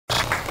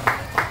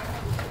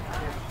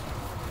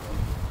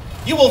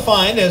You will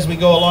find as we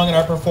go along in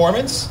our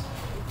performance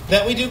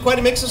that we do quite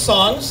a mix of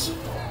songs.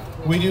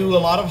 We do a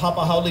lot of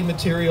Hapahauli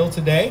material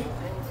today.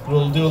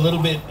 We'll do a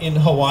little bit in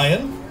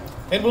Hawaiian.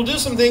 And we'll do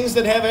some things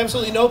that have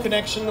absolutely no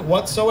connection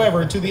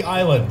whatsoever to the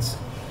islands.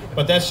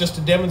 But that's just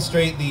to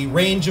demonstrate the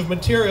range of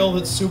material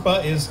that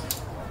SUPA is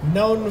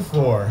known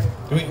for.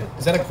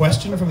 Is that a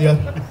question from the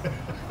other?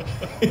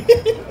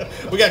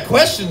 We got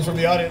questions from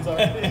the audience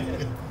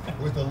already.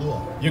 With the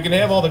lure. You can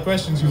have all the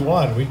questions you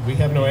want. We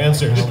have no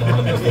answers.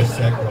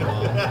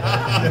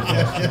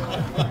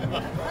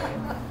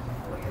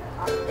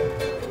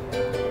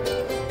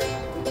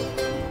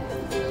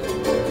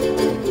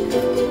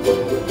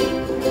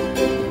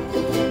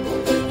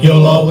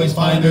 You'll always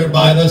find her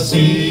by the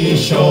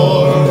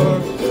seashore,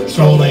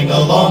 strolling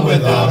along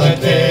without a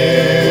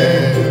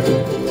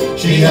care.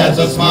 She has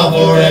a smile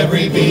for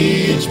every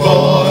beach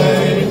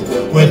boy,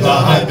 with a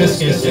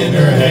hibiscus in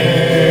her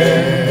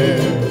hair.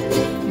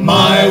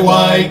 My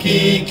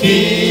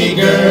Waikiki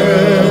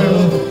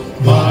girl,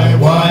 my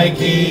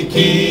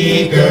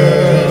Waikiki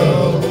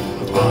girl,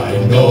 I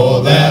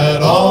know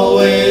that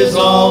always,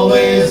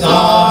 always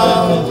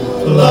I'll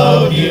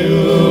love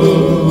you.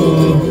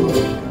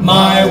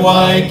 My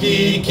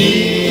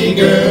Waikiki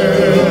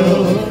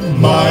girl,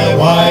 my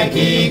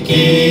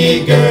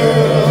Waikiki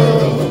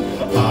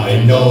girl,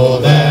 I know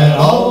that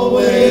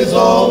always,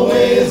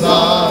 always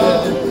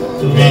I'll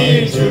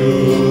be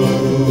true.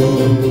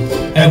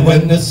 And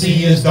when the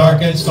sea is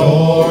dark and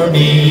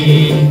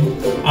stormy,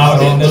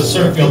 out in the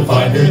surf you'll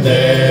find her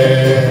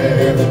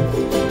there.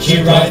 She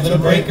rides the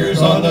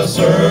breakers on the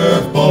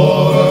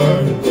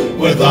surfboard,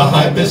 with a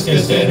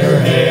hibiscus in her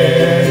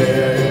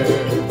hair.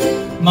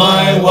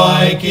 My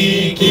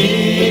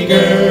Waikiki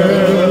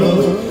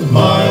girl,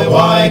 my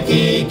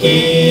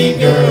Waikiki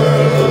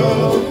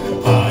girl,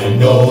 I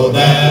know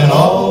that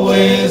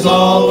always,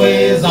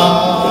 always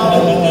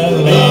I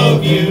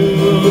love you.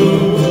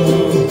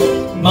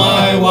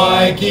 My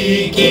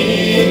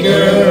Waikiki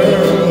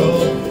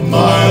girl,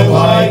 my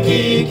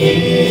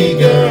Waikiki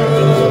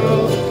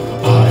girl,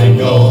 I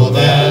know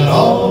that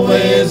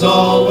always,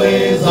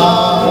 always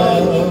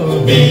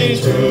I'll be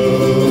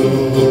true.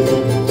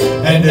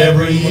 And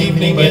every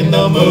evening in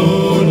the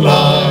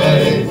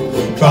moonlight,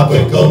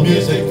 tropical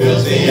music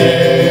fills the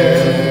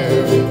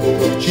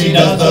air. She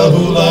does the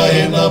hula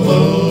in the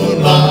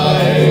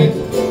moonlight,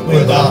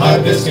 with a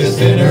hibiscus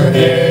in her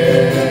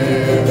hair.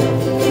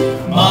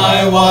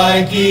 My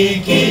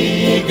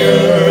Waikiki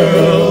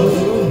girl,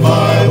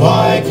 my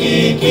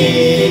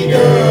Waikiki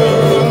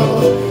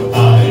girl,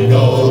 I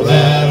know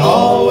that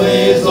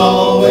always,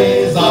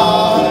 always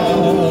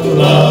I'll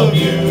love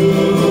you.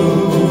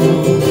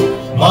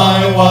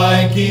 My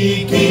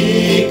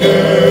Waikiki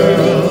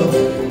girl,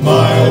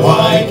 my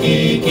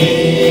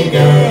Waikiki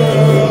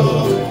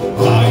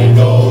girl, I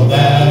know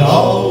that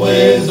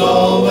always,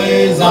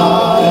 always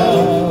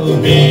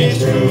I'll be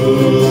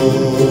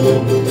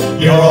true.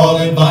 You're all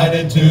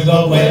invited to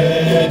the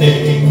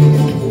wedding.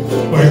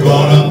 We're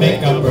gonna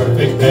make a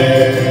perfect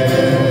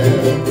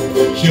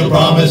pair. She'll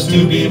promise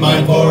to be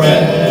mine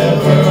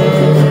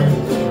forever,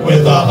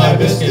 with a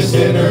hibiscus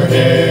in her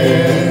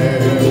hair.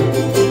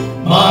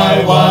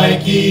 My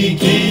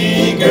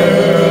Waikiki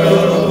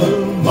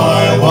girl,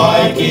 my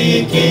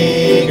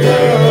Waikiki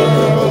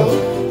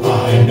girl,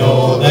 I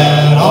know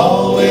that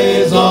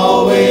always,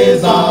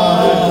 always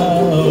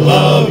I'll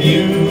love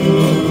you.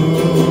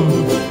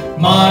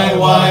 My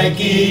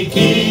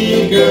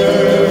Waikiki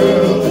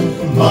girl,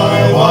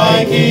 my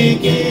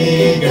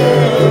Waikiki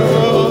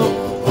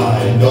girl,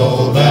 I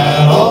know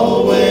that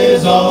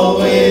always,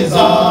 always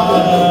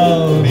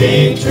I'll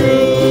be true.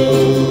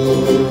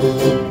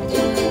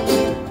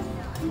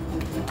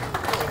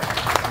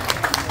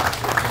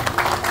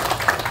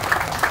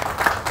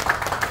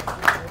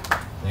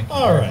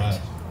 All right.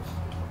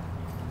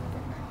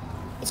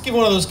 Let's give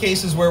one of those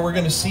cases where we're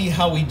going to see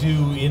how we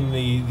do in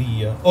the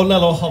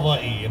Olelo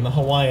Hawaii, in the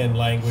Hawaiian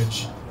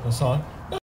language, the song.